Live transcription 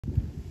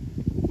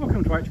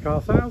Welcome to H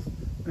Car Sales.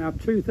 Now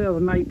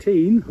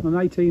 2018 on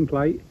an 18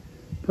 plate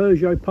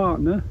Peugeot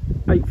Partner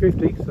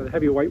 850, so the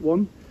heavyweight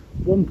one,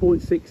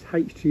 1.6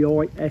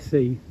 HTI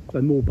SE,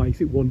 so more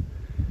basic one,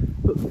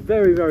 but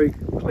very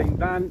clean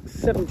van.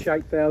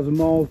 78,000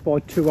 miles by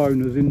two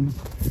owners, and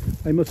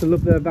they must have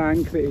loved their van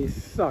because it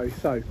is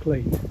so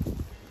clean.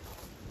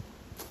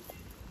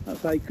 I'd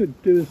say it could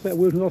do a set of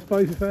wheels, I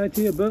suppose, if I had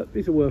to, but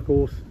it's a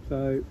workhorse.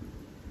 So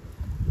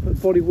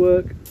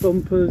bodywork,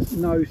 bumpers,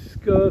 no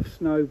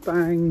scuffs, no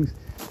bangs.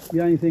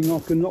 The only thing I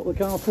can knock the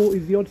car for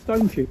is the odd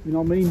stone chip, you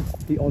know what I mean?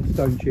 The odd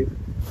stone chip.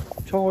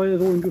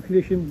 Tyres all in good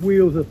condition,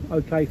 wheels are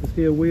okay for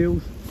steel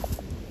wheels.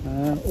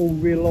 All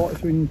rear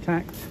lights are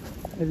intact,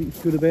 everything's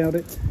good about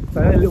it.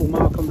 So a little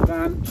mark on the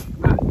van,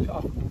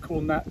 I'm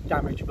calling that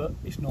damage, but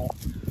it's not.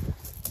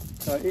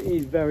 So it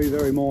is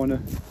very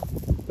minor,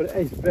 but it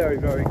is very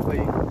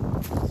clean.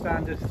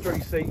 Standard 3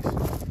 seats,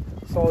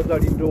 side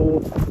loading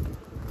door,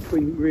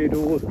 twin rear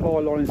doors, ply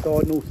line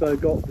inside, and also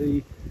got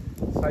the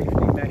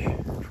safety mesh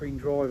between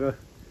driver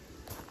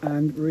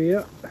and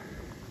rear.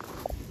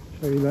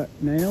 Show you that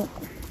now.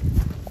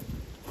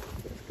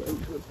 Let's go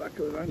into the back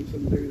of the van and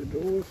undo the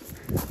doors.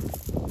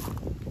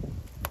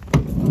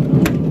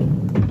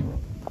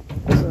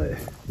 So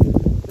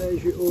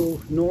there's your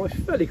all nice,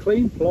 fairly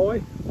clean ply.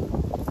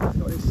 It's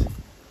got this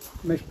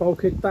mesh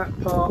bulkhead.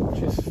 That part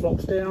just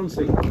flops down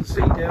so you can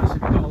see down, so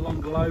if you've got a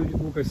longer load it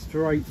will go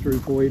straight through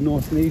for you,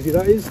 nice and easy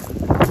that is.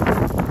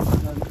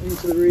 And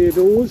into the rear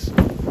doors.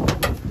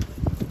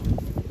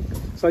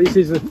 So this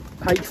is a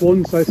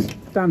H1, so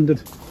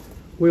standard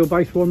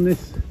wheelbase one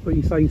this, but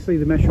you can see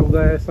the mesh all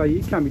there, so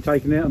it can be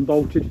taken out and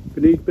bolted if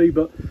it need be,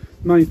 but the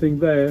main thing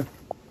there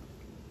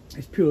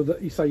is pure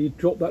that you say you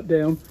drop that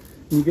down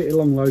and you get your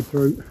long load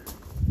through.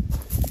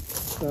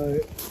 So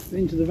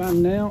into the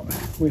van now.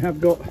 We have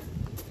got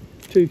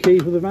 2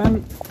 keys for the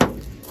van.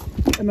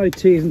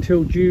 MOT is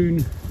until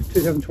June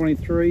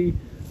 2023.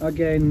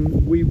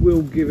 Again, we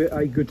will give it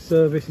a good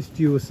service, it's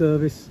due a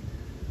service.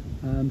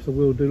 So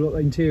we'll do a lot. The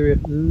interior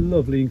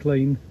lovely and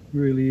clean,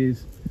 really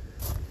is.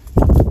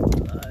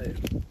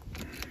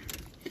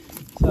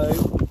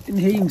 So in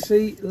here you can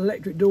see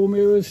electric door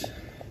mirrors,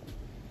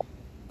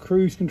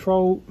 cruise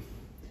control,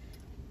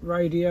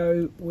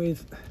 radio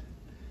with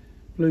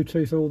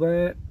Bluetooth all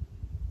there,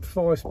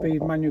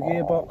 5-speed manual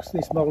gearbox.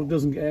 This model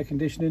doesn't get air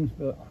conditioning,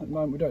 but at the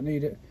moment we don't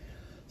need it.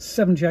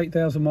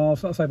 78,000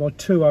 miles, that's say by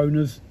 2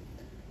 owners,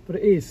 but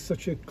it is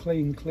such a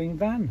clean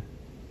van.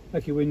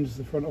 Lucky windows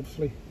at the front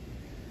obviously.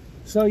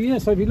 So yeah,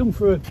 so if you're looking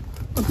for a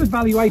good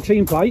value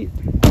 18 plate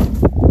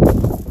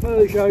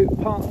Peugeot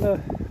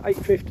Partner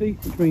 850,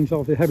 which means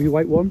obviously a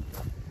heavyweight one,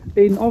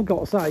 I've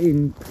got to say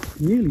in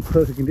nearly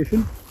perfect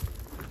condition,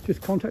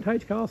 just contact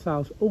H Car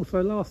Sales.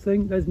 Also, last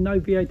thing, there's no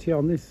VAT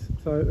on this,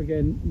 so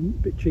again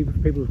a bit cheaper for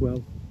people as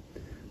well.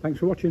 Thanks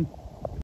for watching.